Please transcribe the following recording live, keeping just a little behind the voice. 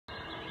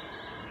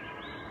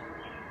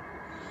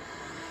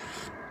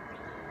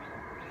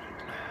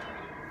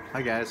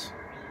Hi guys.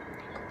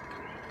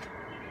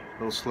 A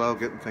little slow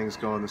getting things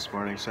going this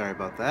morning. Sorry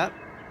about that.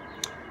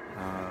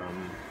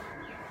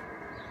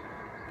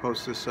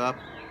 Post this up.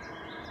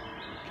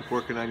 Keep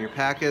working on your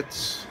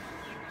packets.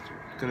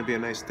 It's going to be a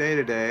nice day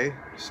today,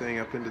 staying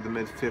up into the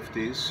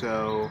mid-50s,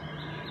 so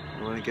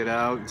you want to get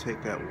out and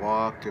take that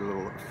walk, get a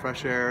little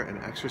fresh air,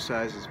 and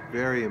exercise is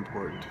very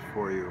important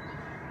for you.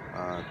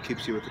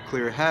 Keeps you with a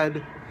clear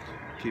head,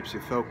 keeps you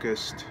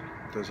focused,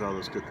 does all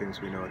those good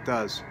things we know it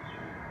does.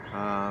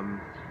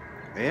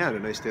 And a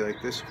nice day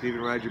like this, you can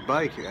even ride your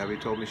bike. Abby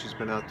told me she's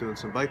been out doing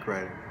some bike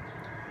riding.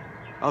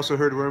 I also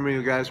heard rumor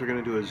you guys were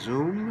going to do a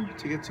Zoom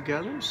to get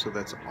together, so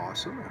that's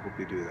awesome. I hope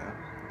you do that.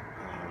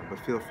 But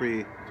feel free,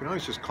 you can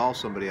always just call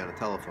somebody on a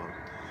telephone.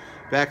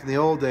 Back in the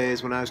old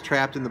days, when I was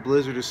trapped in the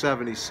blizzard of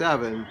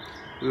 '77,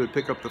 we would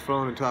pick up the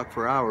phone and talk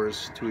for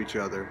hours to each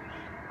other.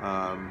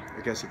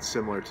 I guess it's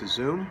similar to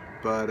Zoom,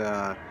 but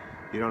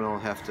you don't all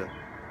have to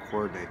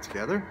coordinate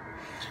together.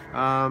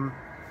 I'm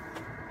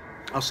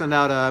going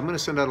to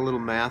send out a little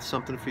math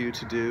something for you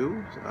to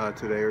do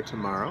today or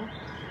tomorrow.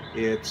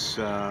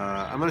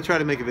 I'm going to try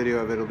to make a video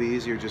of it. It'll be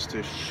easier just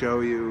to show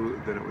you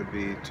than it would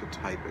be to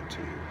type it to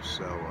you.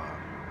 So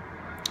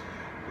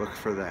look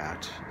for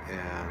that.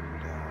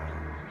 And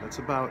that's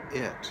about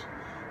it.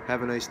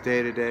 Have a nice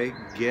day today.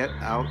 Get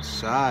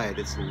outside.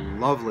 It's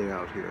lovely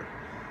out here.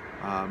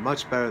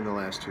 Much better than the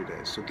last 2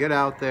 days. So get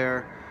out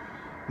there,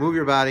 move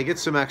your body, get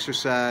some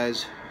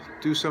exercise,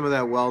 do some of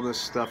that wellness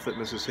stuff that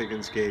Mrs.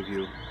 Higgins gave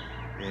you.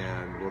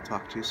 And we'll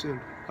talk to you soon.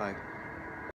 Bye.